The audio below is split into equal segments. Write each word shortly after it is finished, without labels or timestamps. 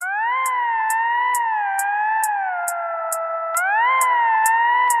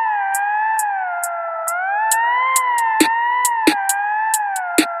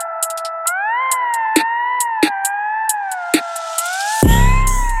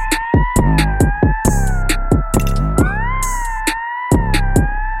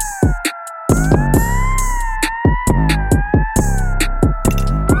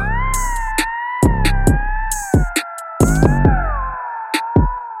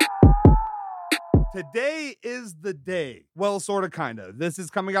Today is the day. Well, sort of, kind of. This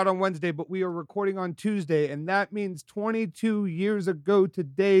is coming out on Wednesday, but we are recording on Tuesday, and that means 22 years ago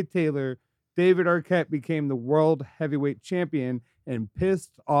today, Taylor, David Arquette became the world heavyweight champion and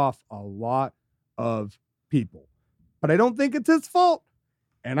pissed off a lot of people. But I don't think it's his fault.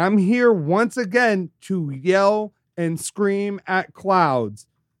 And I'm here once again to yell and scream at clouds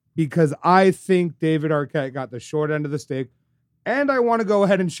because I think David Arquette got the short end of the stick. And I want to go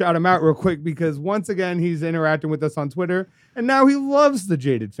ahead and shout him out real quick because once again, he's interacting with us on Twitter, and now he loves the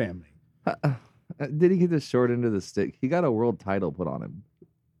Jaded family. Did he get the short end of the stick? He got a world title put on him.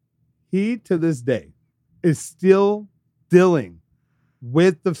 He, to this day, is still dealing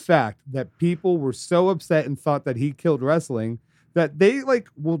with the fact that people were so upset and thought that he killed wrestling that they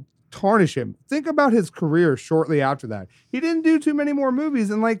will tarnish him. Think about his career shortly after that. He didn't do too many more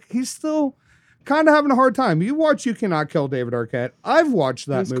movies, and he's still kind of having a hard time. You watch You Cannot Kill David Arquette. I've watched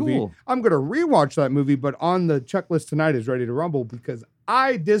that movie. Cool. I'm going to rewatch that movie, but on the checklist tonight is Ready to Rumble because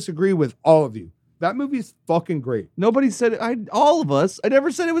I disagree with all of you. That movie's fucking great. Nobody said it. All of us. I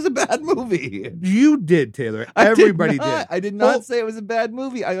never said it was a bad movie. You did, Taylor. Everybody did. I did not say it was a bad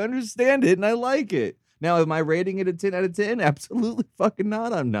movie. I understand it and I like it. Now, am I rating it a 10 out of 10? Absolutely fucking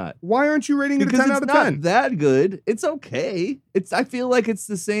not. I'm not. Why aren't you rating it a 10 out of 10? Because it's not that good. It's okay. I feel like it's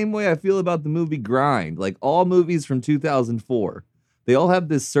the same way I feel about the movie Grind. Like all movies from 2004, they all have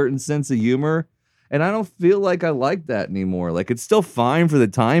this certain sense of humor, and I don't feel like I like that anymore. Like it's still fine for the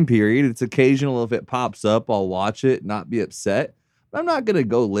time period. It's occasional if it pops up, I'll watch it, not be upset. I'm not going to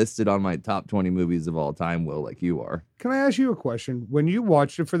go list it on my top 20 movies of all time, Will, like you are. Can I ask you a question? When you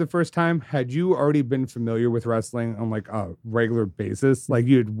watched it for the first time, had you already been familiar with wrestling on a regular basis? Like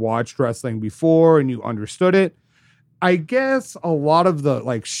you had watched wrestling before and you understood it? I guess a lot of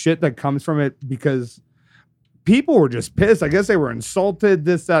the shit that comes from it because people were just pissed. I guess they were insulted,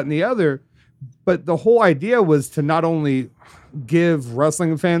 this, that, and the other. But the whole idea was to not only give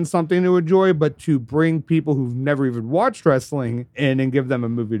wrestling fans something to enjoy, but to bring people who've never even watched wrestling in and give them a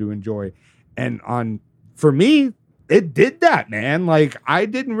movie to enjoy. And for me, it did that, man. I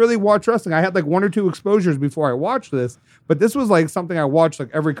didn't really watch wrestling. I had one or two exposures before I watched this, but this was something I watched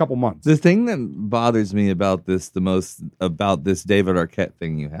every couple months. The thing that bothers me about this the most, about this David Arquette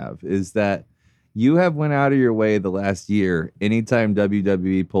thing you have, is that you have went out of your way the last year, anytime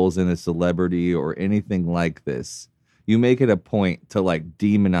WWE pulls in a celebrity or anything like this, you make it a point to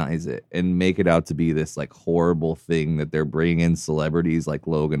demonize it and make it out to be this horrible thing that they're bringing in celebrities like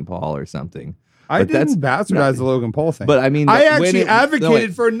Logan Paul or something. I didn't bastardize the Logan Paul thing. But I mean, I actually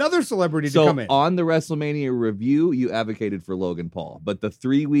advocated for another celebrity to come in. So on the WrestleMania review, you advocated for Logan Paul. But the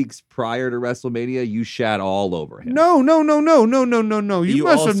 3 weeks prior to WrestleMania, you shat all over him. No. You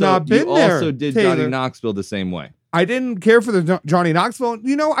must have not been there. You also did Taylor. Johnny Knoxville the same way. I didn't care for the Johnny Knoxville.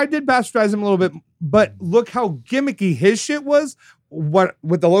 I did bastardize him a little bit, but look how gimmicky his shit was. What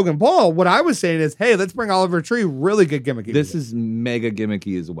with the Logan Paul, what I was saying is, hey, let's bring Oliver Tree. Really good gimmicky. This is mega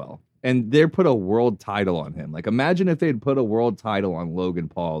gimmicky as well. And they put a world title on him. Imagine if they'd put a world title on Logan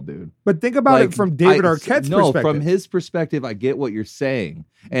Paul, dude. But think about it from David Arquette's perspective. No, from his perspective, I get what you're saying.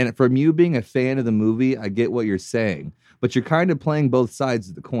 And from you being a fan of the movie, I get what you're saying. But you're kind of playing both sides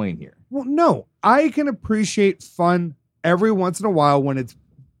of the coin here. Well, no. I can appreciate fun every once in a while when it's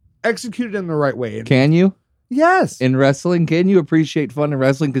executed in the right way. Can you? Yes. In wrestling, can you appreciate fun in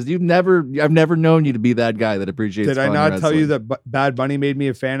wrestling? Because I've never known you to be that guy that appreciates fun in wrestling. Did I not tell you that Bad Bunny made me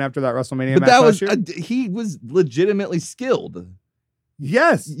a fan after that WrestleMania match last year? He was legitimately skilled.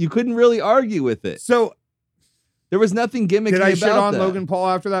 Yes. You couldn't really argue with it. So there was nothing gimmicky about that. Did I shit on Logan Paul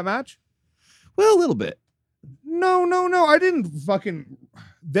after that match? Well, a little bit. No. I didn't fucking...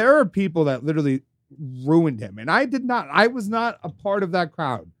 There are people that literally ruined him, and I did not. I was not a part of that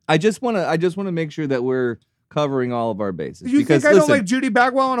crowd. I just want to make sure that we're covering all of our bases. You think I don't like Judy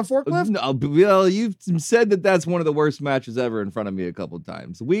Bagwell on a forklift? No, well, you've said that that's one of the worst matches ever in front of me a couple of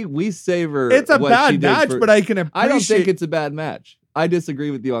times. We savor. It's a bad match, but I can appreciate. I don't think it's a bad match. I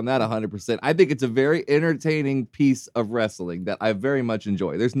disagree with you on that 100%. I think it's a very entertaining piece of wrestling that I very much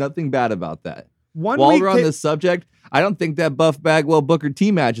enjoy. There's nothing bad about that. While we're on this subject, I don't think that Buff Bagwell Booker T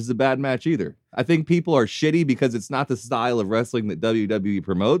match is a bad match either. I think people are shitty because it's not the style of wrestling that WWE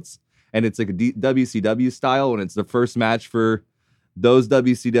promotes. And it's a WCW style when it's the first match for those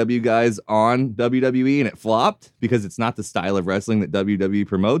WCW guys on WWE, and it flopped because it's not the style of wrestling that WWE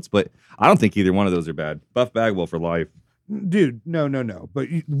promotes. But I don't think either one of those are bad. Buff Bagwell for life. Dude, no. But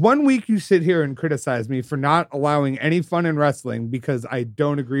 1 week you sit here and criticize me for not allowing any fun in wrestling because I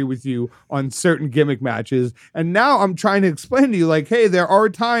don't agree with you on certain gimmick matches. And now I'm trying to explain to you, like, hey, there are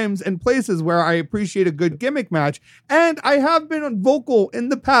times and places where I appreciate a good gimmick match. And I have been vocal in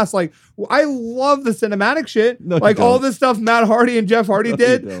the past. Like, I love the cinematic shit. No, like all the stuff Matt Hardy and Jeff Hardy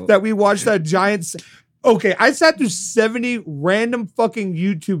did that we watched that giant... Okay, I sat through 70 random fucking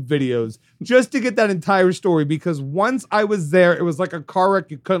YouTube videos just to get that entire story because once I was there, it was like a car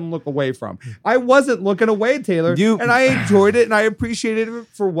wreck you couldn't look away from. I wasn't looking away, Taylor, and I enjoyed it and I appreciated it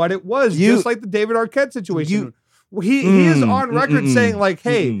for what it was, just like the David Arquette situation. He is on record saying, like,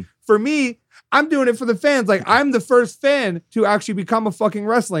 hey, for me, I'm doing it for the fans. Like, I'm the first fan to actually become a fucking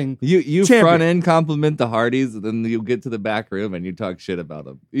wrestling You champion. front end compliment the Hardys, and then you get to the back room and you talk shit about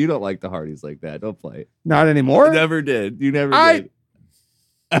them. You don't like the Hardys like that. Don't play it. Not anymore? You never did. You never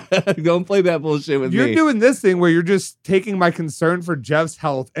did. Don't play that bullshit with me. You're doing this thing where you're just taking my concern for Jeff's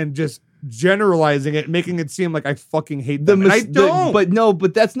health and just generalizing it, making it seem like I fucking hate them. I don't.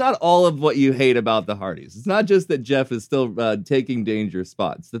 But that's not all of what you hate about the Hardys. It's not just that Jeff is still taking dangerous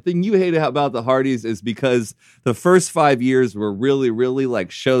spots. The thing you hate about the Hardys is because the first 5 years were really, really like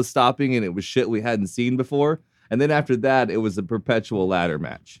show stopping and it was shit we hadn't seen before. And then after that, it was a perpetual ladder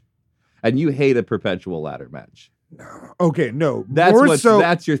match. And you hate a perpetual ladder match. Okay, no.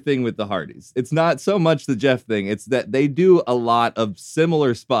 That's your thing with the Hardys. It's not so much the Jeff thing. It's that they do a lot of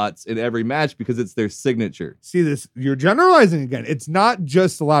similar spots in every match because it's their signature. See this? You're generalizing again. It's not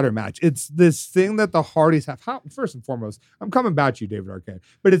just the ladder match. It's this thing that the Hardys have. First and foremost, I'm coming back to you, David Arquette.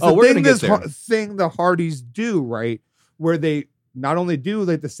 But it's the thing the Hardys do, right? Where they not only do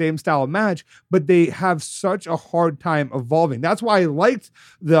like the same style of match, but they have such a hard time evolving. That's why I liked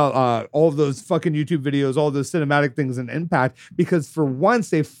the all of those fucking YouTube videos, all those cinematic things in Impact, because for once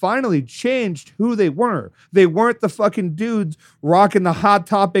they finally changed who they were. They weren't the fucking dudes rocking the Hot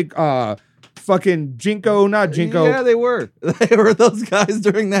Topic fucking Jinko, not Jinko. Yeah, they were. They were those guys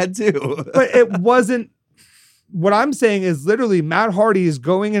during that too. But it wasn't. What I'm saying is literally Matt Hardy is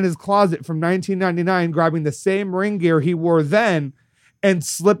going in his closet from 1999, grabbing the same ring gear he wore then and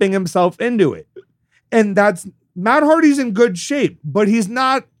slipping himself into it. And that's Matt Hardy's in good shape, but he does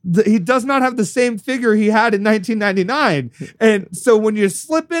not have the same figure he had in 1999. And so when you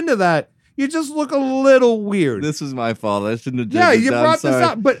slip into that, you just look a little weird. This was my fault. I shouldn't have. Yeah, you brought this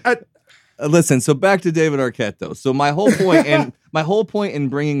up, but listen. So back to David Arquette, though. So my whole point in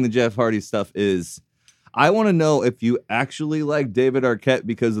bringing the Jeff Hardy stuff is, I want to know if you actually like David Arquette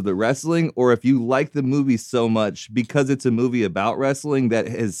because of the wrestling, or if you like the movie so much because it's a movie about wrestling that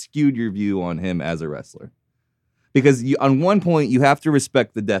has skewed your view on him as a wrestler. Because on one point, you have to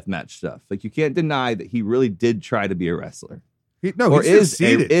respect the deathmatch stuff. Like, you can't deny that he really did try to be a wrestler. He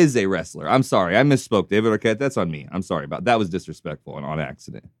is a wrestler. I'm sorry, I misspoke. David Arquette, that's on me. I'm sorry about that. Was disrespectful and on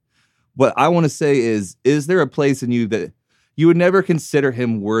accident. What I want to say is there a place in you that you would never consider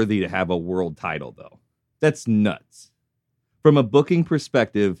him worthy to have a world title, though? That's nuts. From a booking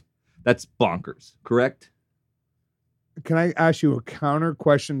perspective, that's bonkers, correct? Can I ask you a counter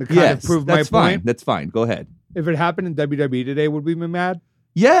question to kind of prove my point? That's fine. Go ahead. If it happened in WWE today, would we be mad?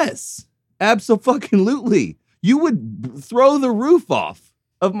 Yes, abso-fucking-lutely. You would throw the roof off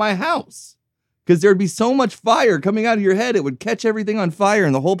of my house because there'd be so much fire coming out of your head. It would catch everything on fire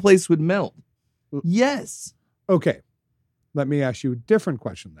and the whole place would melt. Yes. Okay. Let me ask you a different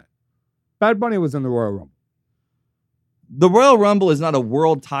question then. Bad Bunny was in the Royal Rumble. The Royal Rumble is not a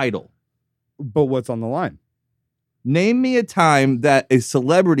world title. But what's on the line? Name me a time that a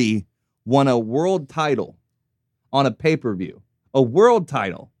celebrity won a world title on a pay-per-view. A world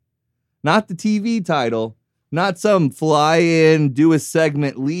title. Not the TV title. Not some fly in, do a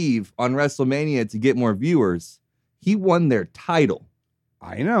segment, leave on WrestleMania to get more viewers. He won their title.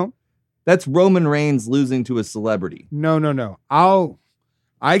 I know. That's Roman Reigns losing to a celebrity. No.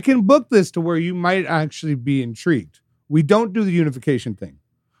 I can book this to where you might actually be intrigued. We don't do the unification thing.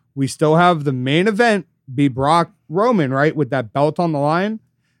 We still have the main event be Brock Roman, right? With that belt on the line.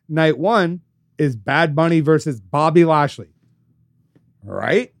 Night one is Bad Bunny versus Bobby Lashley. All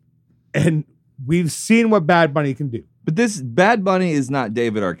right? And we've seen what Bad Bunny can do. But this Bad Bunny is not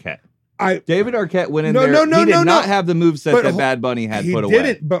David Arquette. David Arquette went in there. He did not have the moveset that Bad Bunny had put away. He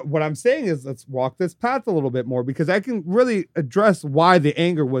didn't. But what I'm saying is, let's walk this path a little bit more, because I can really address why the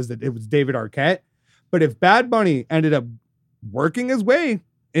anger was that it was David Arquette. But if Bad Bunny ended up working his way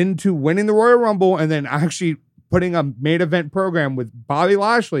into winning the Royal Rumble and then actually putting a main event program with Bobby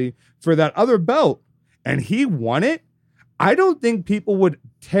Lashley for that other belt, and he won it, I don't think people would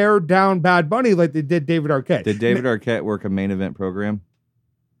tear down Bad Bunny like they did David Arquette. Did David Arquette work a main event program?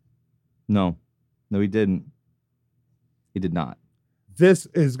 No, he didn't. He did not. This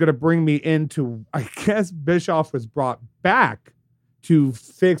is going to bring me into, I guess Bischoff was brought back to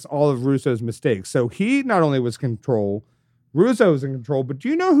fix all of Russo's mistakes. So he not only was in control, Russo was in control, but do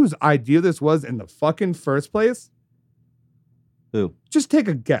you know whose idea this was in the fucking first place? Who? Just take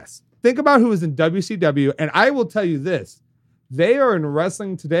a guess. Think about who was in WCW, and I will tell you this. They are in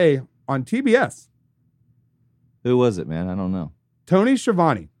Wrestling Today on TBS. Who was it, man? I don't know. Tony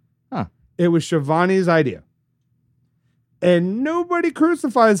Schiavone. Huh. It was Schiavone's idea. And nobody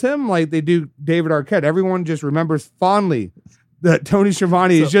crucifies him like they do David Arquette. Everyone just remembers fondly that Tony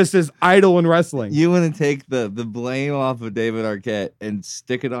Schiavone is just this idol in wrestling. You want to take the blame off of David Arquette and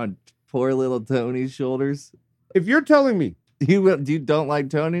stick it on poor little Tony's shoulders? If you're telling me you don't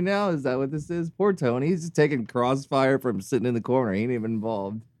like Tony now, is that what this is? Poor Tony. He's just taking crossfire from sitting in the corner. He ain't even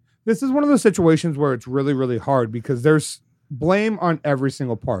involved. This is one of those situations where it's really, really hard because there's blame on every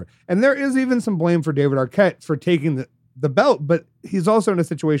single part. And there is even some blame for David Arquette for taking the belt, but he's also in a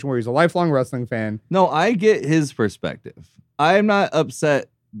situation where he's a lifelong wrestling fan. No, I get his perspective. I'm not upset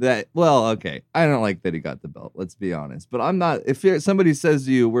that, well, okay, I don't like that he got the belt, let's be honest. But I'm not, if somebody says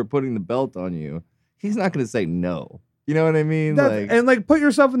to you, we're putting the belt on you, he's not going to say no. You know what I mean? Put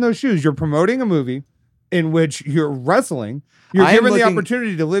yourself in those shoes. You're promoting a movie in which you're wrestling. You're given the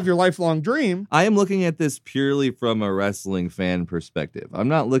opportunity to live your lifelong dream. I am looking at this purely from a wrestling fan perspective. I'm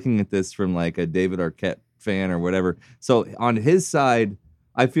not looking at this from like a David Arquette fan or whatever. So on his side,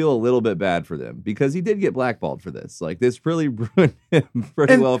 I feel a little bit bad for them because he did get blackballed for this. Like this really ruined him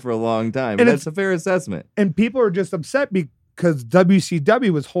pretty well for a long time. And that's a fair assessment. And people are just upset because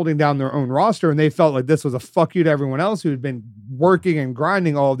WCW was holding down their own roster and they felt like this was a fuck you to everyone else who had been working and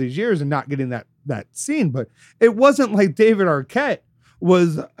grinding all these years and not getting that scene. But it wasn't like David Arquette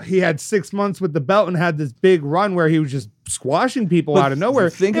he had 6 months with the belt and had this big run where he was just squashing people out of nowhere.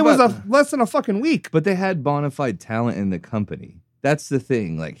 It was less than a fucking week. But they had bona fide talent in the company. That's the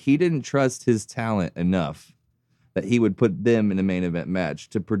thing. Like he didn't trust his talent enough that he would put them in a main event match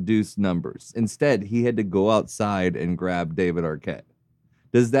to produce numbers. Instead, he had to go outside and grab David Arquette.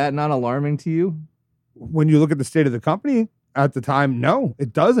 Does that not alarming to you? When you look at the state of the company at the time, no,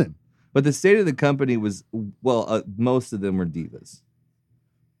 it doesn't. But the state of the company was, most of them were divas.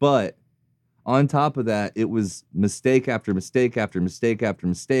 But on top of that, it was mistake after mistake after mistake after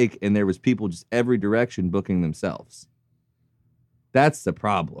mistake, and there was people just every direction booking themselves. That's the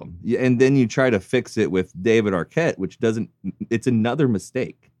problem. And then you try to fix it with David Arquette, which it's another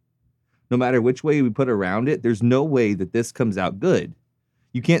mistake. No matter which way we put around it, there's no way that this comes out good.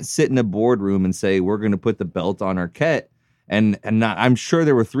 You can't sit in a boardroom and say, we're going to put the belt on Arquette. And not, I'm sure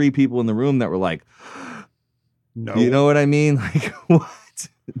there were 3 people in the room that were like, no. You know what I mean? Like, what?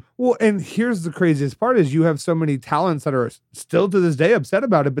 Well, and here's the craziest part is you have so many talents that are still to this day upset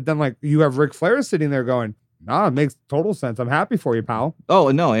about it. But then like you have Ric Flair sitting there going, nah, it makes total sense. I'm happy for you, pal. Oh,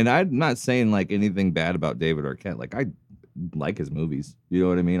 no. And I'm not saying like anything bad about David Arquette. Like I like his movies. You know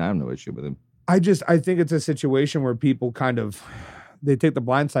what I mean? I have no issue with him. I think it's a situation where people they take the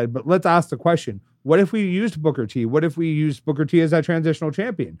blind side. But let's ask the question. What if we used Booker T? What if we used Booker T as that transitional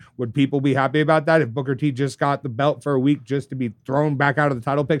champion? Would people be happy about that if Booker T just got the belt for a week just to be thrown back out of the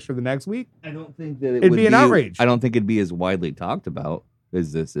title picture the next week? I don't think that it'd be an outrage. I don't think it'd be as widely talked about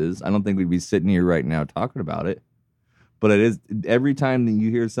as this is. I don't think we'd be sitting here right now talking about it. But it is every time that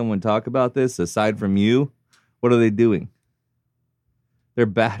you hear someone talk about this, aside from you, what are they doing? They're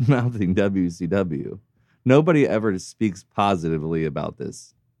bad-mouthing WCW. Nobody ever speaks positively about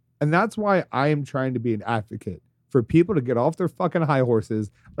this. And that's why I am trying to be an advocate for people to get off their fucking high horses.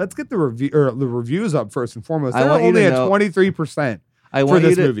 Let's get the reviews up first and foremost. They're only at 23% for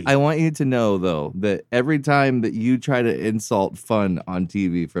this movie. I want you to know, though, that every time that you try to insult fun on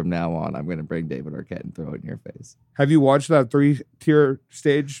TV from now on, I'm going to bring David Arquette and throw it in your face. Have you watched that 3-tier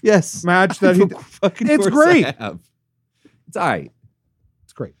stage match that he did? It's great. It's all right.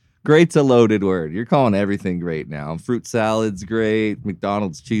 It's great. Great's a loaded word. You're calling everything great now. Fruit salad's great.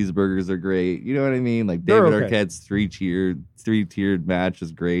 McDonald's cheeseburgers are great. You know what I mean? Like David Arquette's three-tiered match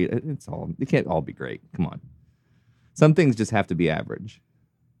is great. It can't all be great. Come on. Some things just have to be average.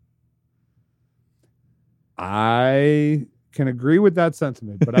 I can agree with that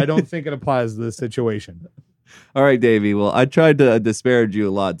sentiment, but I don't think it applies to this situation. All right, Davey. Well, I tried to disparage you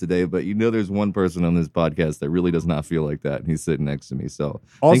a lot today, but there's one person on this podcast that really does not feel like that, and he's sitting next to me. So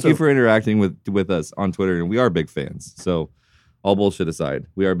thank you for interacting with us on Twitter, and we are big fans. So All bullshit aside,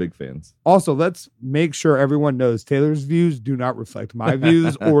 we are big fans. Also, let's make sure everyone knows Taylor's views do not reflect my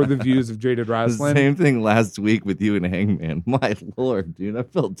views or the views of Jaded Wrestling. Same thing last week with you and Hangman. My Lord, dude, I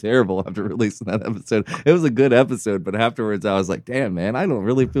felt terrible after releasing that episode. It was a good episode, but afterwards I was like, damn, man, I don't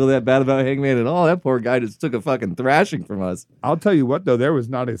really feel that bad about Hangman at all. That poor guy just took a fucking thrashing from us. I'll tell you what, though, there was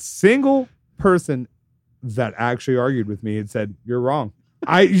not a single person that actually argued with me and said, you're wrong.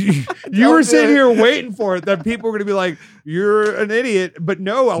 You were sitting here waiting for it, that people were going to be like, you're an idiot. But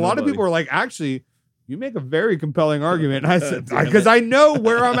no, a lot of people were like, actually, you make a very compelling argument. And I said, because I know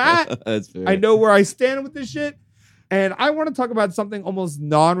where I'm at. That's fair. I know where I stand with this shit. And I want to talk about something almost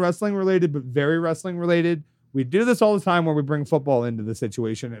non-wrestling related, but very wrestling related. We do this all the time where we bring football into the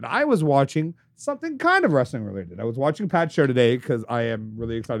situation. And I was watching something kind of wrestling related. I was watching Pat's show today because I am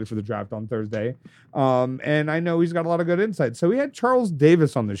really excited for the draft on Thursday. And I know he's got a lot of good insight. So he had Charles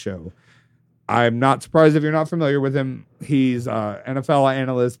Davis on the show. I'm not surprised if you're not familiar with him. He's an NFL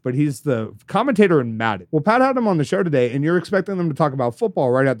analyst, but he's the commentator in Madden. Well, Pat had him on the show today, and you're expecting them to talk about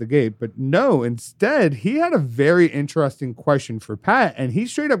football right out the gate. But no, instead, he had a very interesting question for Pat. And he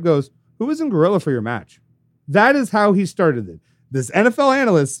straight up goes, who was in Gorilla for your match? That is how he started it. This NFL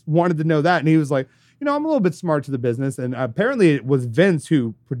analyst wanted to know that. And he was like, I'm a little bit smart to the business. And apparently it was Vince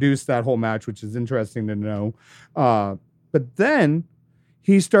who produced that whole match, which is interesting to know. But then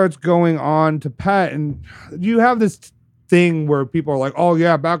he starts going on to Pat. And you have this thing where people are like, oh,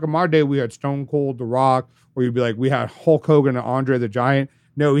 yeah, back in my day, we had Stone Cold, The Rock. Or you'd be like, we had Hulk Hogan and Andre the Giant.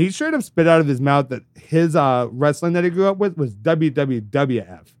 No, he straight up spit out of his mouth that his wrestling that he grew up with was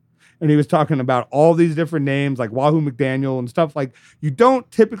WWF. And he was talking about all these different names like Wahoo McDaniel and stuff like you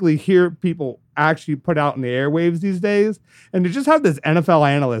don't typically hear people actually put out in the airwaves these days. And to just have this NFL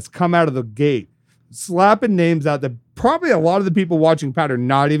analyst come out of the gate, slapping names out that probably a lot of the people watching Pat are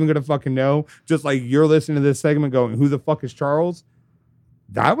not even going to fucking know. Just like you're listening to this segment going, who the fuck is Charles?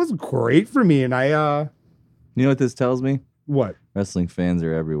 That was great for me. And you know what this tells me? What? Wrestling fans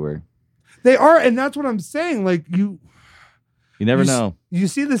are everywhere. They are. And that's what I'm saying. Like you never know. You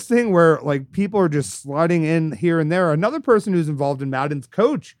see this thing where like people are just sliding in here and there. Another person who's involved in Madden's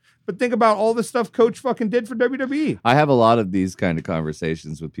Coach. But think about all the stuff Coach fucking did for WWE. I have a lot of these kind of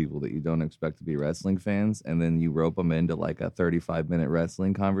conversations with people that you don't expect to be wrestling fans. And then you rope them into like a 35-minute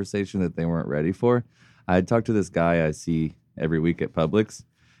wrestling conversation that they weren't ready for. I talked to this guy I see every week at Publix.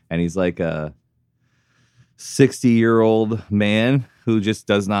 And he's like a 60-year-old man who just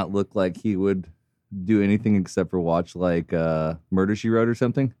does not look like he would do anything except for watch like Murder, She Wrote or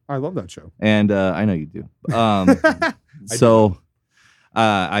something. I love that show. And I know you do. I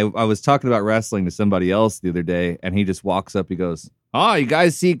was talking about wrestling to somebody else the other day, and he just walks up, he goes, oh, you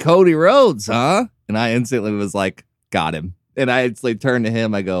guys see Cody Rhodes, huh? And I instantly was like, got him. And I instantly turned to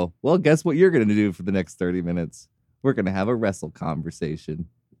him, I go, well, guess what you're going to do for the next 30 minutes? We're going to have a wrestle conversation.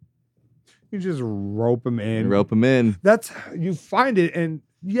 You just rope him in. Rope him in. That's, you find it, and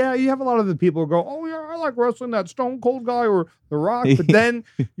yeah, you have a lot of the people who go, oh, yeah, I like wrestling that Stone Cold guy or The Rock. But then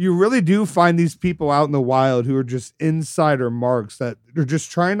you really do find these people out in the wild who are just insider marks that are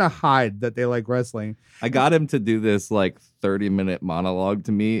just trying to hide that they like wrestling. I got him to do this like 30-minute monologue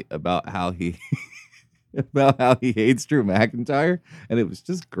to me about how he hates Drew McIntyre. And it was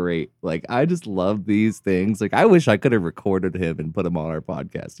just great. Like, I just love these things. Like, I wish I could have recorded him and put him on our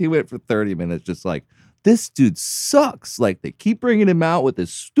podcast. He went for 30 minutes just like, this dude sucks. Like, they keep bringing him out with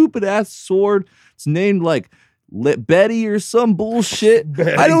this stupid ass sword. It's named like Betty or some bullshit.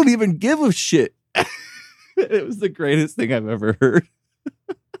 Betty. I don't even give a shit. It was the greatest thing I've ever heard.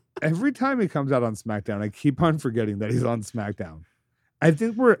 Every time he comes out on SmackDown, I keep on forgetting that he's on SmackDown. I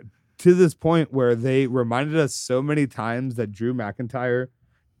think we're to this point where they reminded us so many times that Drew McIntyre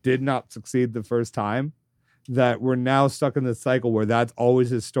did not succeed the first time, that we're now stuck in this cycle where that's always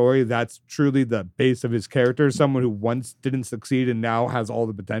his story. That's truly the base of his character. Someone who once didn't succeed and now has all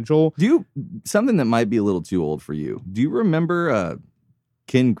the potential. Something that might be a little too old for you. Do you remember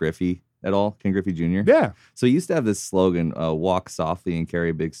Ken Griffey at all? Ken Griffey Jr.? Yeah. So he used to have this slogan, walk softly and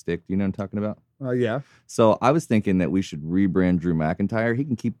carry a big stick. Do you know what I'm talking about? Yeah. So I was thinking that we should rebrand Drew McIntyre. He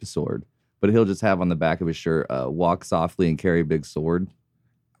can keep the sword, but he'll just have on the back of his shirt, walk softly and carry a big sword.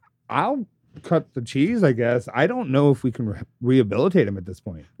 I'll cut the cheese, I guess. I don't know if we can rehabilitate him at this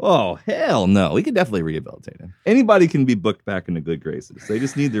point. Oh, hell no. We can definitely rehabilitate him. Anybody can be booked back into good graces. They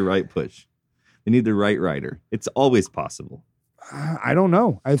just need the right push. They need the right writer. It's always possible. I don't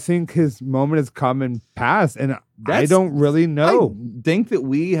know. I think his moment has come and passed, and I don't really know. I think that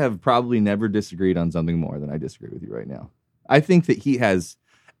we have probably never disagreed on something more than I disagree with you right now. I think that he has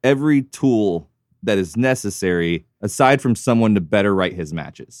every tool that is necessary, aside from someone to better write his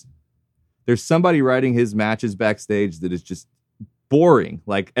matches. There's somebody writing his matches backstage that is just boring.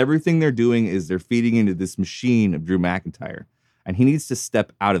 Like everything they're doing is they're feeding into this machine of Drew McIntyre, and he needs to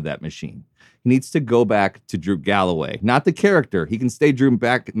step out of that machine. He needs to go back to Drew Galloway, not the character. He can stay Drew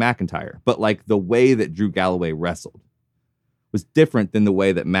McIntyre, but like the way that Drew Galloway wrestled was different than the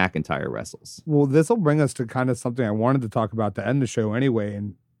way that McIntyre wrestles. Well, this will bring us to kind of something I wanted to talk about to end the show anyway.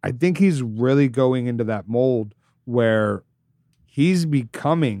 And I think he's really going into that mold where he's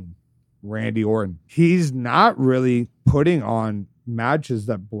becoming Randy Orton. He's not really putting on matches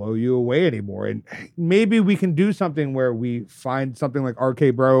that blow you away anymore. And maybe we can do something where we find something like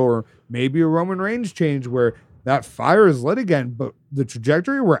RK Bro or maybe a Roman Reigns change where that fire is lit again. But the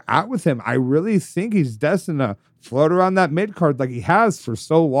trajectory we're at with him, I really think he's destined to float around that mid card like he has for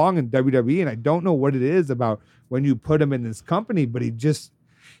so long in WWE. And I don't know what it is about when you put him in this company, but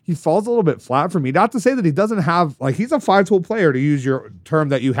he falls a little bit flat for me. Not to say that he doesn't have, like, he's a 5-tool player, to use your term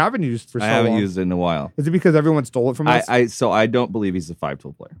that you haven't used for so long. I haven't used it in a while. Is it because everyone stole it from us? So I don't believe he's a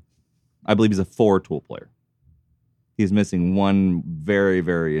 5-tool player. I believe he's a 4-tool player. He's missing one very,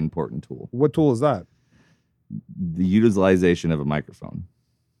 very important tool. What tool is that? The utilization of a microphone.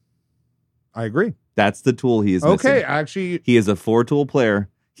 I agree. That's the tool he is missing. Okay, actually. He is a 4-tool player.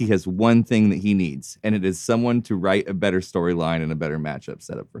 He has one thing that he needs, and it is someone to write a better storyline and a better matchup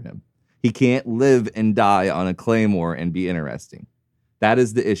setup for him. He can't live and die on a Claymore and be interesting. That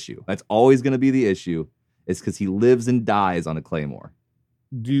is the issue. That's always going to be the issue, is because he lives and dies on a Claymore.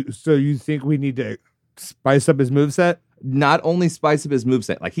 So you think we need to spice up his moveset? Not only spice up his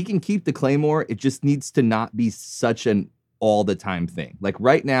moveset. Like, he can keep the Claymore. It just needs to not be such an all-the-time thing. Like,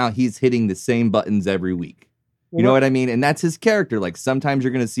 right now, he's hitting the same buttons every week. You know what I mean? And that's his character. Like, sometimes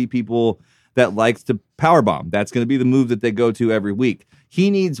you're going to see people that likes to powerbomb. That's going to be the move that they go to every week. He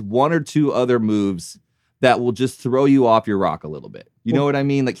needs one or two other moves that will just throw you off your rock a little bit. You know what I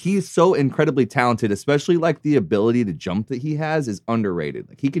mean? Like, he's so incredibly talented, especially like the ability to jump that he has is underrated.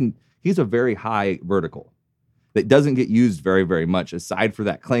 Like, he's a very high vertical that doesn't get used very, very much aside for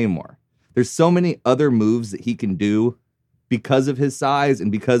that Claymore. There's so many other moves that he can do because of his size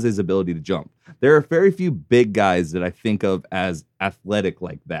and because of his ability to jump. There are very few big guys that I think of as athletic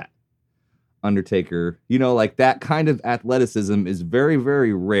like that. Undertaker, like that kind of athleticism is very,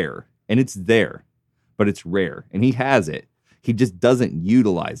 very rare. And it's there, but it's rare. And he has it. He just doesn't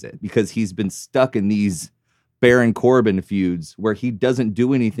utilize it because he's been stuck in these Baron Corbin feuds where he doesn't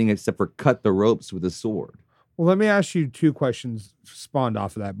do anything except for cut the ropes with a sword. Well, let me ask you two questions spawned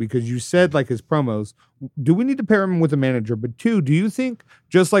off of that, because you said, like, his promos, do we need to pair him with a manager? But two, do you think,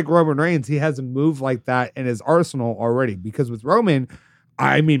 just like Roman Reigns, he has a move like that in his arsenal already? Because with Roman,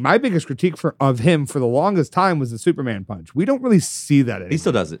 I mean, my biggest critique of him for the longest time was the Superman punch. We don't really see that anymore. He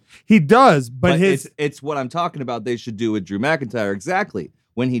still does it. He does, but it's what I'm talking about they should do with Drew McIntyre. Exactly.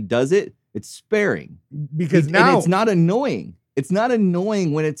 When he does it, it's sparing. Because and it's not annoying. It's not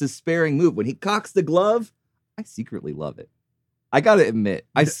annoying when it's a sparing move. When he cocks the glove, I secretly love it. I got to admit,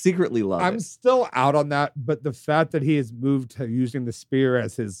 I secretly love it. I'm still out on that, but the fact that he has moved to using the spear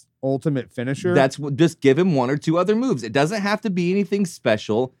as his ultimate finisher. That's what, just give him one or two other moves. It doesn't have to be anything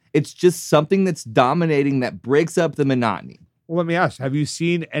special. It's just something that's dominating that breaks up the monotony. Well, let me ask, have you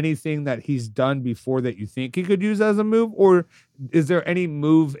seen anything that he's done before that you think he could use as a move? Or is there any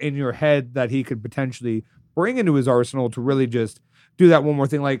move in your head that he could potentially bring into his arsenal to really just do that one more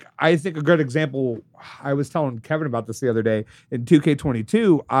thing? Like, I think a good example, I was telling Kevin about this the other day, in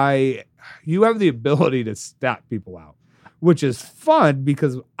 2K22, you have the ability to stat people out, which is fun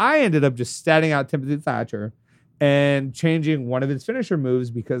because I ended up just statting out Timothy Thatcher and changing one of his finisher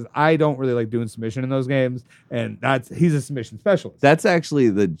moves because I don't really like doing submission in those games, and he's a submission specialist. That's actually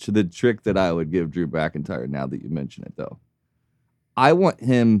the trick that I would give Drew McIntyre now that you mention it, though. I want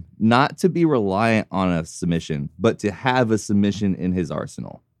him not to be reliant on a submission, but to have a submission in his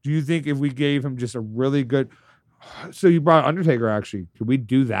arsenal. Do you think if we gave him just a really good... So you brought Undertaker, actually. Could we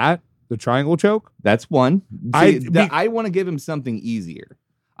do that? The triangle choke? That's one. I want to give him something easier.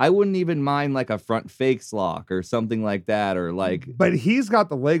 I wouldn't even mind like a front fakes lock or something like that, or like... But he's got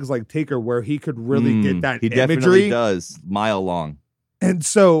the legs like Taker where he could really get that imagery. He definitely does. Mile long. And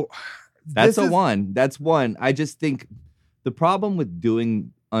so... That's one. That's one. I just think... The problem with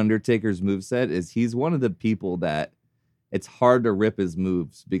doing Undertaker's moveset is he's one of the people that it's hard to rip his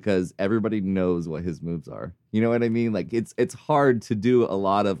moves because everybody knows what his moves are. You know what I mean? Like, it's hard to do a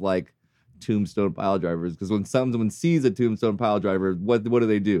lot of like tombstone pile drivers because when someone sees a tombstone pile driver, what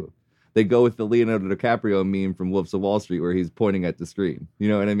do? They go with the Leonardo DiCaprio meme from Wolves of Wall Street where he's pointing at the screen. You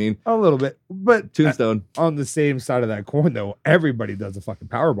know what I mean? A little bit. But tombstone. On the same side of that coin, though, everybody does a fucking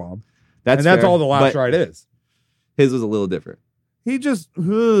power bomb. That's all the last ride is. His was a little different. He just...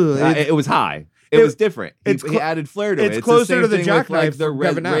 it was high. It was different. He added flair to it. It's closer to the jackknife, like the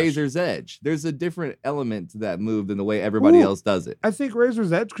Razor's Edge. There's a different element to that move than the way everybody else does it. I think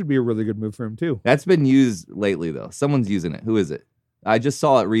Razor's Edge could be a really good move for him too. That's been used lately though. Someone's using it. Who is it? I just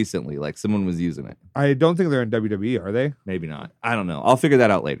saw it recently. Like someone was using it. I don't think they're in WWE, are they? Maybe not. I don't know. I'll figure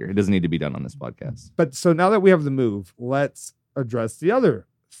that out later. It doesn't need to be done on this podcast. But so now that we have the move, let's address the other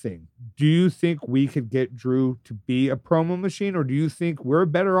thing. Do you think we could get Drew to be a promo machine, or do you think we're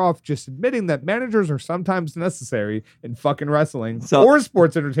better off just admitting that managers are sometimes necessary in fucking wrestling or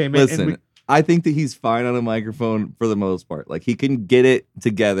sports entertainment? Listen, I think that he's fine on a microphone for the most part. Like he can get it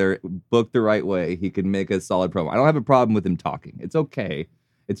together, book the right way. He can make a solid promo. I don't have a problem with him talking. It's okay.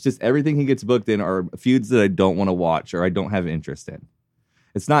 It's just everything he gets booked in are feuds that I don't want to watch or I don't have interest in.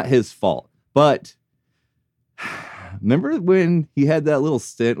 It's not his fault. But remember when he had that little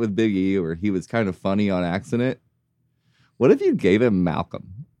stint with Big E where he was kind of funny on accident? What if you gave him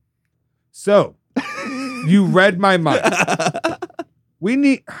Malcolm? So, you read my mind.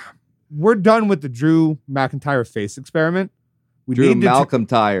 We're done with the Drew McIntyre face experiment. Drew Malcolm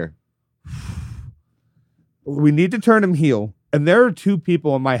Tire. We need to turn him heel. And there are two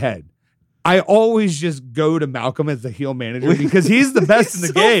people in my head. I always just go to Malcolm as the heel manager because he's the best in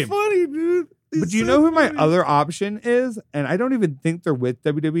the game. Funny, dude. But do you know who my other option is? And I don't even think they're with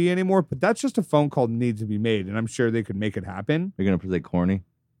WWE anymore, but that's just a phone call that needs to be made. And I'm sure they could make it happen. You're going to play corny?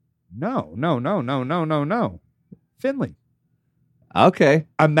 No. Finley. Okay.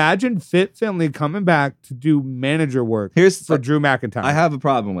 Imagine Fit Finley coming back to do manager work for Drew McIntyre. I have a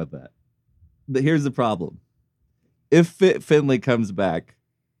problem with that. But here's the problem. If Fit Finley comes back,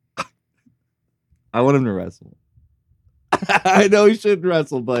 I want him to wrestle. I know he shouldn't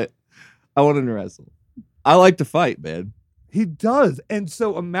wrestle, but I want him to wrestle. I like to fight, man. He does. And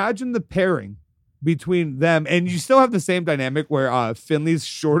so imagine the pairing between them, and you still have the same dynamic where Finley's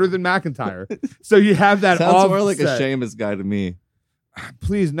shorter than McIntyre. So you have that. Sounds more like a Sheamus guy to me.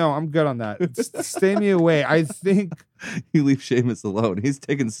 Please, no, I'm good on that. Stay me away. I think you leave Sheamus alone. He's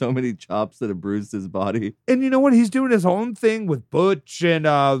taken so many chops that have bruised his body. And you know what? He's doing his own thing with Butch and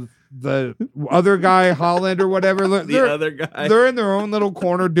the other guy, Holland or whatever. Other guy. They're in their own little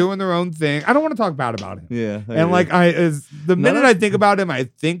corner doing their own thing. I don't want to talk bad about him. Yeah. Minute I think about him, I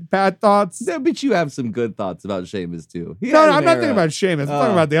think bad thoughts. Yeah, but you have some good thoughts about Sheamus too. No, I'm not thinking about Sheamus. I'm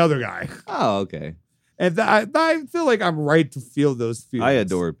talking about the other guy. Oh, okay. And I feel like I'm right to feel those feelings. I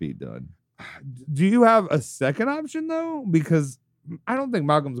adore Pete Dunne. Do you have a second option though? Because I don't think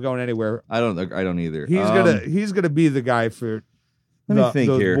Malcolm's going anywhere. I don't either. He's gonna be the guy for those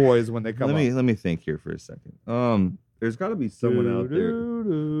boys when they come. Let me think here for a second. There's got to be someone out there.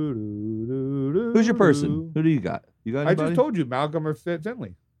 Who's your person? Who do you got? You got anybody? I just told you Malcolm or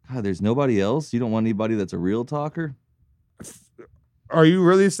Finley. God, there's nobody else. You don't want anybody that's a real talker. Are you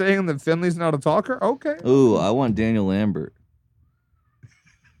really saying that Finley's not a talker? Okay. Ooh, I want Daniel Lambert.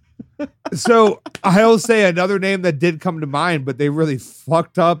 So I'll say another name that did come to mind, but they really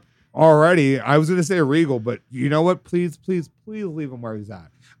fucked up already. I was going to say Regal, but you know what? Please leave him where he's at.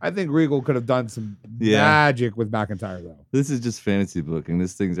 I think Regal could have done some magic with McIntyre, though. This is just fantasy booking.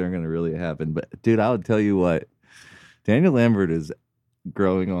 These things aren't going to really happen. But, dude, I'll tell you what. Daniel Lambert is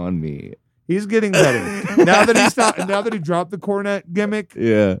growing on me. He's getting better. now that he dropped the cornet gimmick,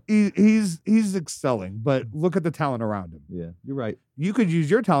 he's excelling. But look at the talent around him. Yeah, you're right. You could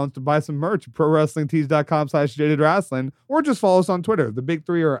use your talents to buy some merch at ProWrestlingTees.com/JadedWrestling, or just follow us on Twitter. The big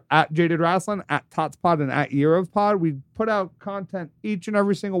three are at Jaded Wrestling, at TotsPod, and at Year of Pod. We put out content each and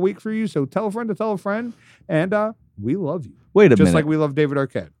every single week for you. So tell a friend to tell a friend, and we love you. Wait a minute. Just like we love David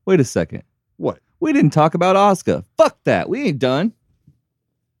Arquette. Wait a second. What? We didn't talk about Asuka. Fuck that. We ain't done.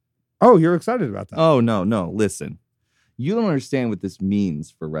 Oh, you're excited about that? Oh, no. Listen, you don't understand what this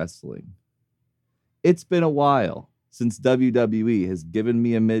means for wrestling. It's been a while since WWE has given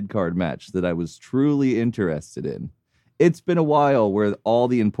me a mid-card match that I was truly interested in. It's been a while where all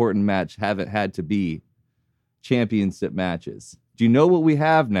the important match haven't had to be championship matches. Do you know what we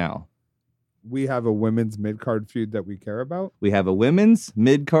have now? We have a women's mid-card feud that we care about. We have a women's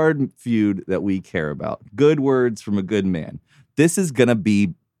mid-card feud that we care about. Good words from a good man. This is going to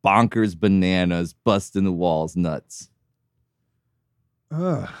be bonkers, bananas, busting the walls, nuts.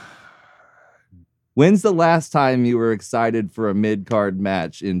 When's the last time you were excited for a mid-card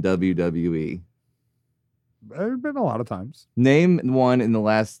match in WWE? There's been a lot of times. Name one in the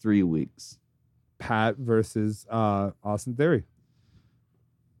last 3 weeks. Pat versus Austin Theory.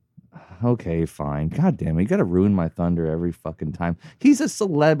 Okay, fine. God damn it. You got to ruin my thunder every fucking time. He's a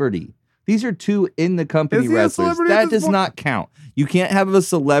celebrity. These are two in the company wrestlers. That does not count. You can't have a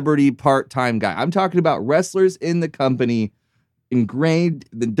celebrity part-time guy. I'm talking about wrestlers in the company ingrained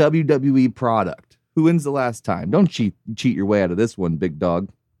in the WWE product. Who wins the last time? Don't cheat your way out of this one, big dog.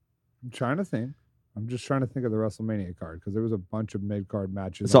 I'm trying to think. I'm just trying to think of the WrestleMania card because there was a bunch of mid-card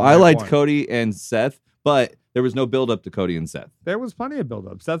matches. So I liked Cody and Seth, but there was no build-up to Cody and Seth. There was plenty of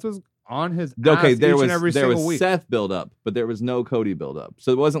build-up. Seth was on his okay. Ass There each and every was week. Seth build-up, but there was no Cody build-up.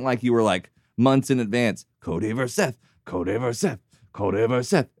 So it wasn't like you were like months in advance. Cody versus Seth. Cody versus Seth. Cody versus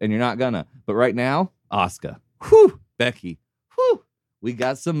Seth. And you're not gonna. But right now, Asuka. Whew. Becky. Whew. We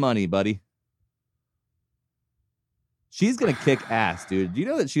got some money, buddy. She's going to kick ass, dude. Do you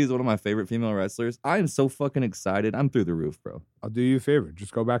know that she's one of my favorite female wrestlers? I am so fucking excited. I'm through the roof, bro. I'll do you a favor.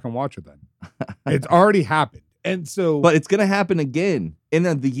 Just go back and watch it then. It's already happened. And so... But it's going to happen again in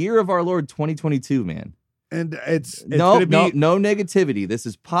the year of our Lord 2022, man. And it's no negativity. This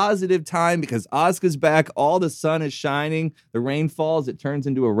is positive time because Asuka's back. All the sun is shining. The rain falls. It turns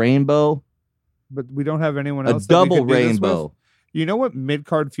into a rainbow. But we don't have anyone else. A double rainbow. You know what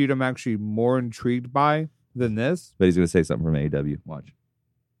mid-card feud I'm actually more intrigued by than this? But he's going to say something from AEW. Watch.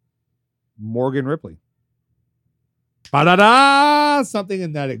 Morgan Ripley. Ba-da-da! Something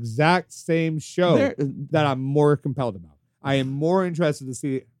in that exact same show that I'm more compelled about. I am more interested to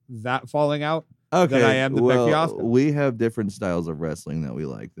see that falling out than I am the Becky Asuka. We have different styles of wrestling that we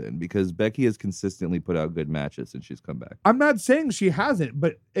like then because Becky has consistently put out good matches since she's come back. I'm not saying she hasn't,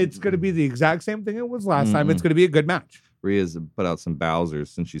 but it's going to be the exact same thing it was last time. It's going to be a good match. Rhea's put out some Bowsers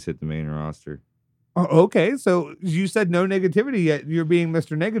since she's hit the main roster. Oh, okay, so you said no negativity, yet you're being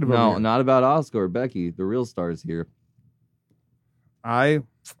Mr. Negative. No, not about Asuka or Becky. The real stars here. I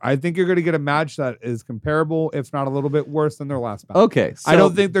think you're going to get a match that is comparable, if not a little bit worse than their last match. Okay, so I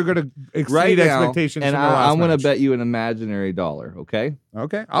don't think they're going to exceed expectations. And from their last I'm going match. to bet you an imaginary dollar. Okay.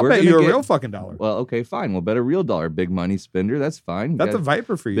 Okay, I'll bet you a real fucking dollar. Well, okay, fine. We'll bet a real dollar. Big money spender. That's fine. That's a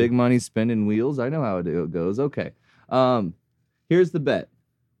Viper for you. Big money spinning wheels. I know how it goes. Okay. Here's the bet.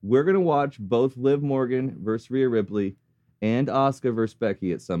 We're going to watch both Liv Morgan versus Rhea Ripley and Asuka versus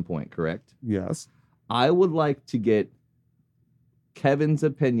Becky at some point, correct? Yes. I would like to get Kevin's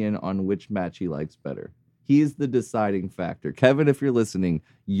opinion on which match he likes better. He's the deciding factor. Kevin, if you're listening,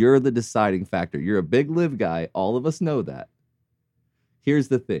 you're the deciding factor. You're a big Liv guy. All of us know that. Here's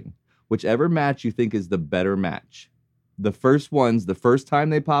the thing. Whichever match you think is the better match, the first ones, the first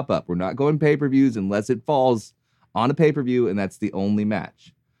time they pop up, we're not going pay-per-views unless it falls on a pay-per-view, and that's the only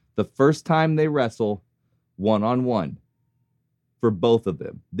match. The first time they wrestle one-on-one for both of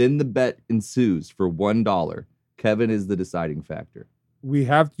them. Then the bet ensues for $1. Kevin is the deciding factor. We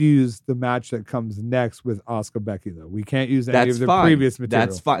have to use the match that comes next with Asuka Becky, though. We can't use any of the previous material.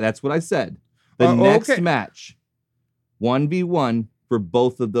 That's fine. That's what I said. The next match, 1v1 for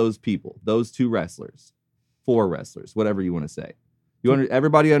both of those people, those two wrestlers, 4 wrestlers, whatever you want to say.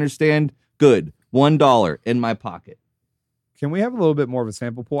 Everybody understand? Good. $1 in my pocket. Can we have a little bit more of a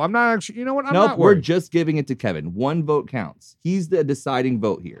sample pool? I'm not actually, you know what? I'm nope, not worried. We're just giving it to Kevin. 1 vote counts. He's the deciding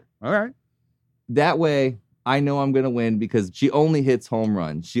vote here. All right. That way, I know I'm going to win because she only hits home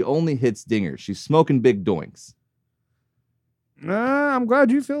runs. She only hits dingers. She's smoking big doinks. I'm glad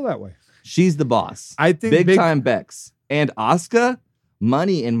you feel that way. She's the boss. I think big time Bex. And Asuka,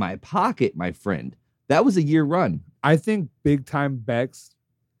 money in my pocket, my friend. That was a year run. I think big time Bex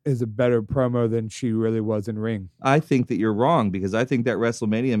is a better promo than she really was in ring. I think that you're wrong because I think that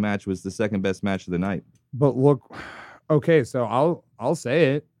WrestleMania match was the second best match of the night. But look, okay, so I'll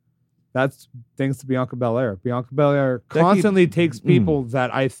say it. That's thanks to Bianca Belair. Bianca Belair constantly takes people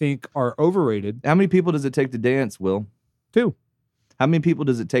that I think are overrated. How many people does it take to dance, Will? 2. How many people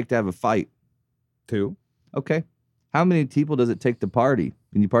does it take to have a fight? 2. Okay. How many people does it take to party?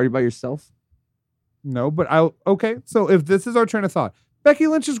 Can you party by yourself? No, but okay. So if this is our train of thought, Becky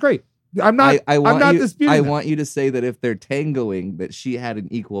Lynch is great. I'm not disputing. I want you to say that if they're tangoing, that she had an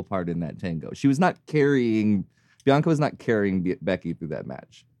equal part in that tango. She was not carrying. Bianca was not carrying Becky through that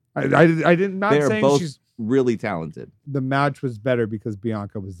match. I did not. They're saying both she's really talented. The match was better because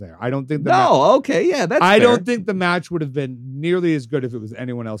Bianca was there. I don't think. Okay, yeah, that's. I fair. don't think the match would have been nearly as good if it was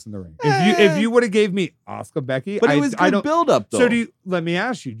anyone else in the ring. If you would have gave me Asuka Becky, but it was good build up though. So let me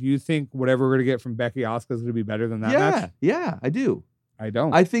ask you: do you think whatever we're gonna get from Becky Asuka is gonna be better than that match? Yeah, I do. I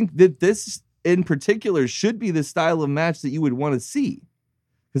don't. I think that this in particular should be the style of match that you would want to see,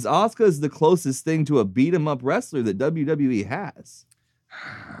 because Asuka is the closest thing to a beat 'em up wrestler that WWE has.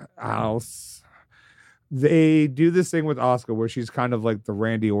 They do this thing with Asuka where she's kind of like the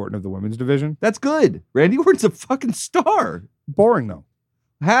Randy Orton of the women's division. That's good. Randy Orton's a fucking star. Boring though.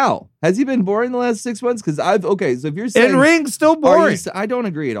 How? Has he been boring the last 6 months? So if you're saying in ring still boring. I don't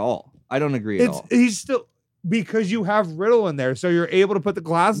agree at all. He's still Because you have Riddle in there, so you're able to put the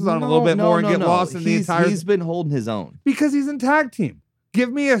glasses on a little bit more and get lost in the entire... He's been holding his own. Because he's in tag team.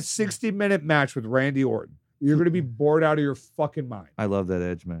 Give me a 60-minute match with Randy Orton. You're going to be bored out of your fucking mind. I love that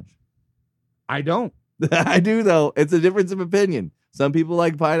Edge match. I don't. I do, though. It's a difference of opinion. Some people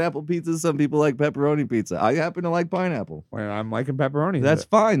like pineapple pizza. Some people like pepperoni pizza. I happen to like pineapple. Well, I'm liking pepperoni. That's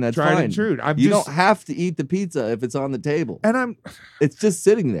fine. That's tried fine. And true. You don't have to eat the pizza if it's on the table. And it's just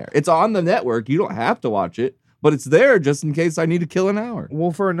sitting there. It's on the network. You don't have to watch it, but it's there just in case I need to kill an hour.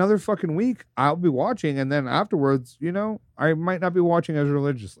 Well, for another fucking week, I'll be watching, and then afterwards, I might not be watching as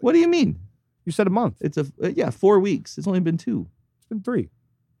religiously. What do you mean? You said a month. It's 4 weeks. It's only been 2. It's been 3.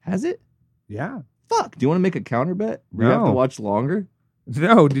 Has it? Yeah. Fuck. Do you want to make a counter bet? No. You have to watch longer?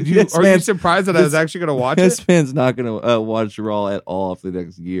 No. Did you? Are you surprised that I was actually going to watch it? This man's not going to watch Raw at all for the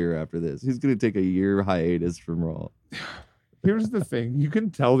next year after this. He's going to take a year hiatus from Raw. Here's the thing. You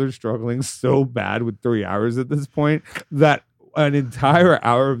can tell they're struggling so bad with 3 hours at this point that an entire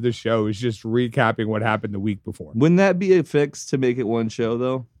hour of the show is just recapping what happened the week before. Wouldn't that be a fix to make it one show,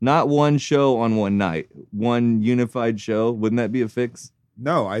 though? Not one show on one night. One unified show. Wouldn't that be a fix?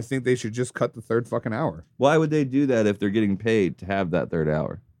 No, I think they should just cut the third fucking hour. Why would they do that if they're getting paid to have that third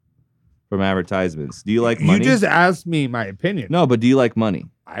hour from advertisements? Do you like money? You just asked me my opinion. No, but do you like money?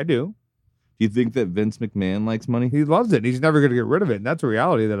 I do. Do you think that Vince McMahon likes money? He loves it. And he's never going to get rid of it. And that's a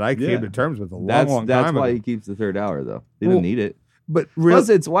reality that I came to terms with a long time ago. That's why he keeps the third hour, though. He doesn't need it. But plus,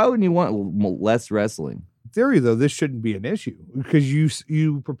 why wouldn't you want less wrestling? In theory, though, this shouldn't be an issue because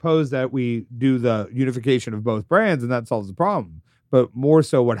you propose that we do the unification of both brands and that solves the problem. But more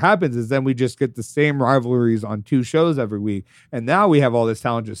so what happens is then we just get the same rivalries on 2 shows every week. And now we have all this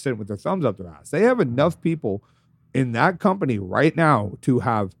talent just sitting with their thumbs up their ass. They have enough people in that company right now to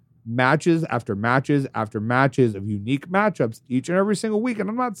have matches after matches after matches of unique matchups each and every single week. And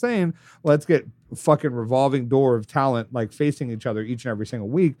I'm not saying let's get a fucking revolving door of talent like facing each other each and every single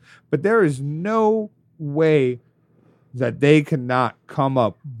week. But there is no way that they cannot come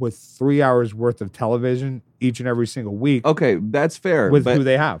up with 3 hours worth of television each and every single week. Okay, that's fair. With who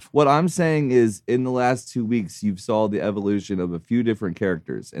they have. What I'm saying is in the last 2 weeks, you've saw the evolution of a few different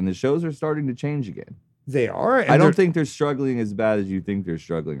characters, and the shows are starting to change again. They are. I don't think they're struggling as bad as you think they're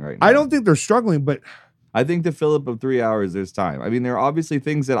struggling right now. I don't think they're struggling, but I think to fill up of 3 hours, there's time. I mean, there are obviously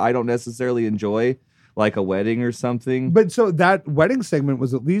things that I don't necessarily enjoy, like a wedding or something. But so that wedding segment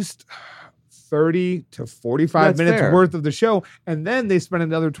was at least 30 to 45 minutes worth of the show. And then they spent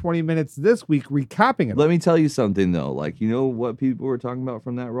another 20 minutes this week recapping it. Let me tell you something, though. Like, you know what people were talking about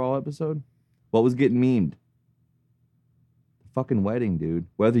from that Raw episode? What was getting memed? The fucking wedding, dude.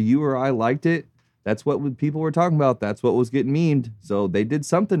 Whether you or I liked it, that's what people were talking about. That's what was getting memed. So they did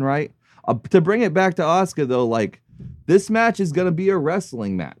something right. To bring it back to Asuka, though, like, this match is going to be a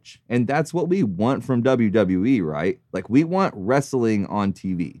wrestling match. And that's what we want from WWE, right? Like, we want wrestling on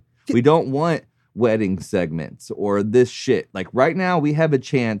TV. We don't want wedding segments or this shit. Like right now, we have a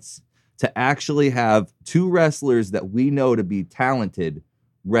chance to actually have 2 wrestlers that we know to be talented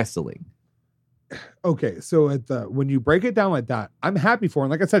wrestling. Okay, so when you break it down like that, I'm happy for it.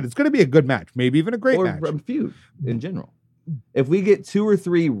 And like I said, it's going to be a good match, maybe even a great match. Or a feud in general. If we get 2 or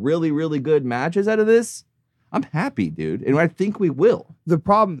 3 really, really good matches out of this, I'm happy, dude. And I think we will. The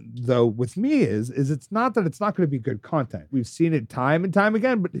problem, though, with me is it's not that it's not going to be good content. We've seen it time and time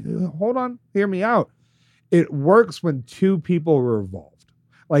again, but hold on, hear me out. It works when 2 people are involved.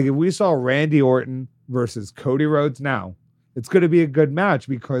 Like if we saw Randy Orton versus Cody Rhodes now, it's going to be a good match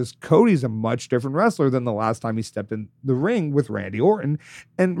because Cody's a much different wrestler than the last time he stepped in the ring with Randy Orton.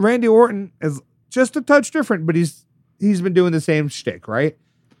 And Randy Orton is just a touch different, but he's been doing the same shtick, right?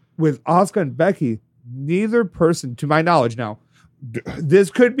 With Asuka and Becky, neither person, to my knowledge now, this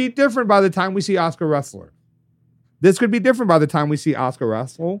could be different by the time we see Asuka wrestler. This could be different by the time we see Asuka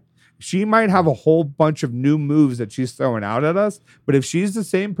wrestle. She might have a whole bunch of new moves that she's throwing out at us, but if she's the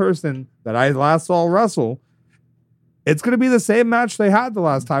same person that I last saw wrestle, it's going to be the same match they had the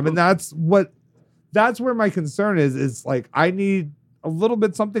last time. And that's where my concern is like, I need a little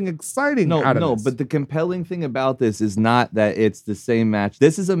bit something exciting out of this. But the compelling thing about this is not that it's the same match.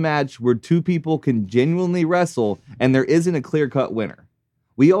 This is a match where 2 people can genuinely wrestle and there isn't a clear-cut winner.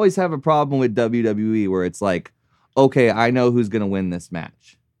 We always have a problem with WWE where it's like, okay, I know who's going to win this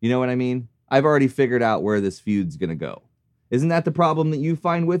match. You know what I mean? I've already figured out where this feud's going to go. Isn't that the problem that you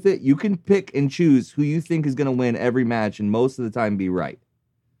find with it? You can pick and choose who you think is going to win every match and most of the time be right.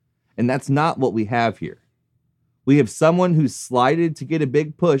 And that's not what we have here. We have someone who's slided to get a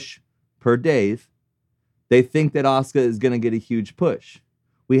big push per Dave. They think that Asuka is going to get a huge push.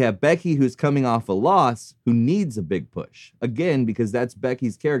 We have Becky who's coming off a loss who needs a big push. Again, because that's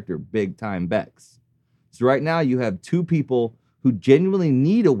Becky's character, big time Bex. So right now you have two people who genuinely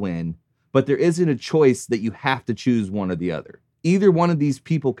need a win, but there isn't a choice that you have to choose one or the other. Either one of these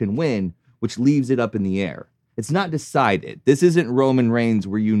people can win, which leaves it up in the air. It's not decided. This isn't Roman Reigns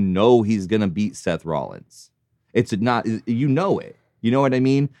where you know he's going to beat Seth Rollins. It's not, you know it. You know what I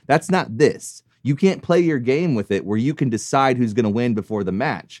mean? That's not this. You can't play your game with it where you can decide who's going to win before the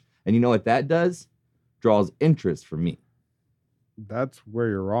match. And you know what that does? Draws interest for me. That's where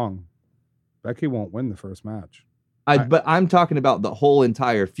you're wrong. Becky won't win the first match. But I'm talking about the whole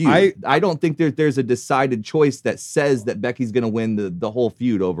entire feud. I don't think there's a decided choice that says that Becky's going to win the whole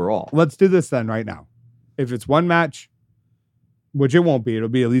feud overall. Let's do this then right now. If it's one match, which it won't be, it'll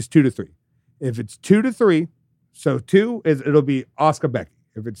be at least 2 to 3. If it's 2 to 3, so 2 it'll be Asuka Becky.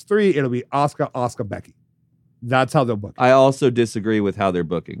 If it's 3, it'll be Asuka Becky. That's how they'll book it. I also disagree with how they're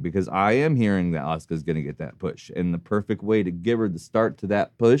booking because I am hearing that Asuka's going to get that push. And the perfect way to give her the start to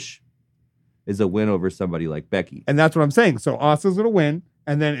that push is a win over somebody like Becky. And that's what I'm saying. So Asuka's going to win.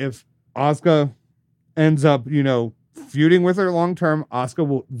 And then if Asuka ends up, feuding with her long term, Asuka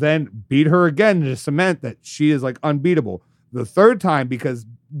will then beat her again to cement that she is like unbeatable. The third time, because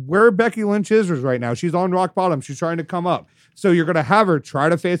where Becky Lynch is right now, she's on rock bottom. She's trying to come up. So you're going to have her try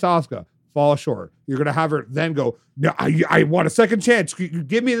to face Asuka, fall short. You're going to have her then go, no, I want a second chance.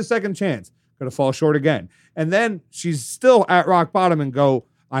 Give me the second chance. Going to fall short again. And then she's still at rock bottom and go,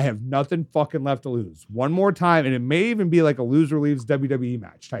 I have nothing fucking left to lose. One more time, and it may even be like a loser leaves WWE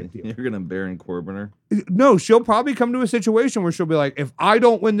match type deal. You're going to Baron Corbin her? No, she'll probably come to a situation where she'll be like, if I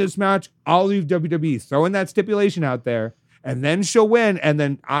don't win this match, I'll leave WWE. Throwing that stipulation out there, and then she'll win, and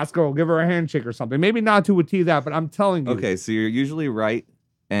then Asuka will give her a handshake or something. Maybe not to a T that, but I'm telling you. Okay, so you're usually right,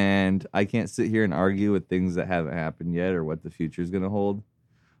 and I can't sit here and argue with things that haven't happened yet or what the future is going to hold.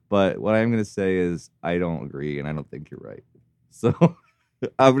 But what I'm going to say is I don't agree, and I don't think you're right. So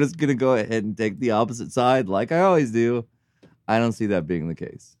I'm just going to go ahead and take the opposite side like I always do. I don't see that being the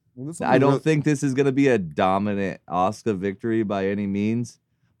case. Well, I don't think this is going to be a dominant Asuka victory by any means,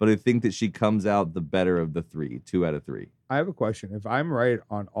 but I think that she comes out the better of the 2 out of 3. I have a question. If I'm right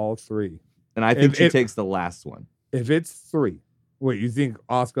on all 3. And I think she takes the last one. If it's 3, wait, you think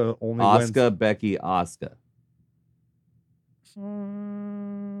Asuka only wins? Asuka, Becky, Asuka.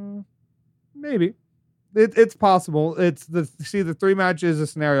 Maybe. It's possible. The 3 matches a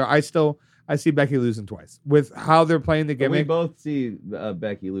scenario. I see Becky losing twice with how they're playing the gimmick. We both see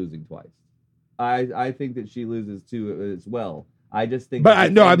Becky losing twice. I think that she loses too as well. I just think.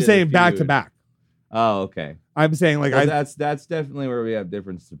 But I'm saying back to back. Oh, okay. I'm saying that's definitely where we have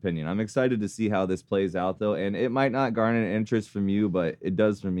difference of opinion. I'm excited to see how this plays out though, and it might not garner interest from you, but it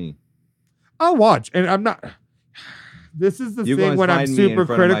does for me. I'll watch, and I'm not. This is the thing when I'm super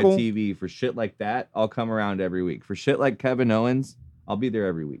critical. Of my TV for shit like that, I'll come around every week. For shit like Kevin Owens, I'll be there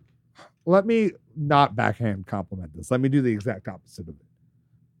every week. Let me not backhand compliment this. Let me do the exact opposite of it.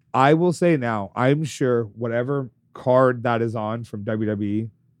 I will say now, I'm sure whatever card that is on from WWE,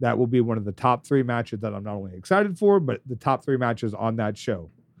 that will be one of the top 3 matches that I'm not only excited for, but the top 3 matches on that show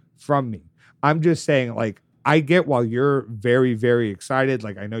from me. I'm just saying, like, I get while you're very, very excited.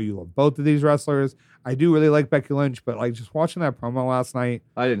 Like, I know you love both of these wrestlers. I do really like Becky Lynch, but like just watching that promo last night,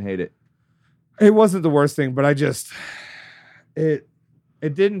 I didn't hate it. It wasn't the worst thing, but it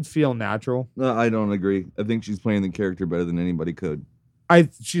didn't feel natural. No, I don't agree. I think she's playing the character better than anybody could.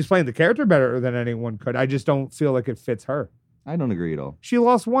 She's playing the character better than anyone could. I just don't feel like it fits her. I don't agree at all. She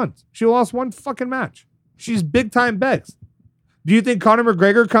lost once. She lost one fucking match. She's big time Bex. Do you think Conor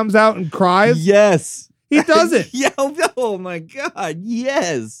McGregor comes out and cries? Yes. He doesn't. Yeah, oh my God.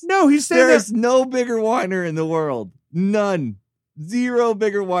 Yes. No, he's saying there's no bigger whiner in the world. None. 0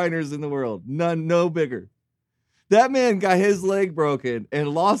 bigger whiners in the world. None. No bigger. That man got his leg broken and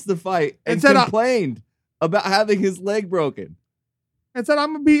lost the fight and complained about having his leg broken. And said,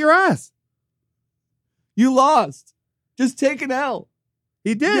 I'm going to beat your ass. You lost. Just take an L.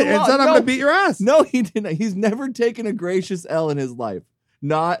 He did. And said, I'm going to beat your ass. No, he didn't. He's never taken a gracious L in his life.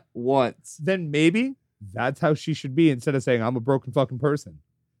 Not once. Then maybe that's how she should be instead of saying I'm a broken fucking person.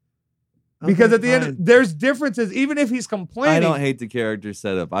 Because at the end, there's differences. Even if he's complaining. I don't hate the character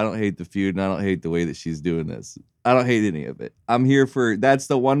setup. I don't hate the feud, and I don't hate the way that she's doing this. I don't hate any of it. I'm here for, that's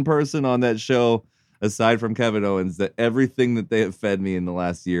the one person on that show, aside from Kevin Owens, that everything that they have fed me in the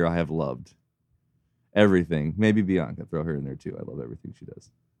last year, I have loved. Everything. Maybe Bianca. Throw her in there too. I love everything she does.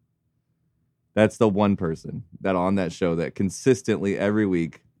 That's the one person that on that show that consistently every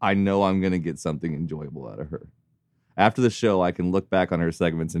week, I know I'm going to get something enjoyable out of her. After the show, I can look back on her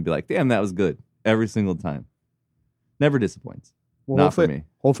segments and be like, damn, that was good. Every single time. Never disappoints. Well, not for me.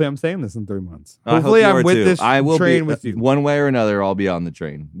 Hopefully, I'm saying this in 3 months. Hopefully, I'm with this train with you. One way or another, I'll be on the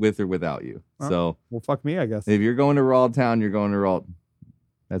train, with or without you. So, well, fuck me, I guess. If you're going to Raw Town, you're going to Raw.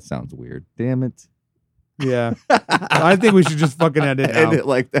 That sounds weird. Damn it. Yeah, I think we should just fucking end it now. End it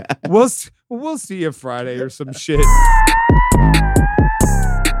like that. We'll see you Friday or some shit.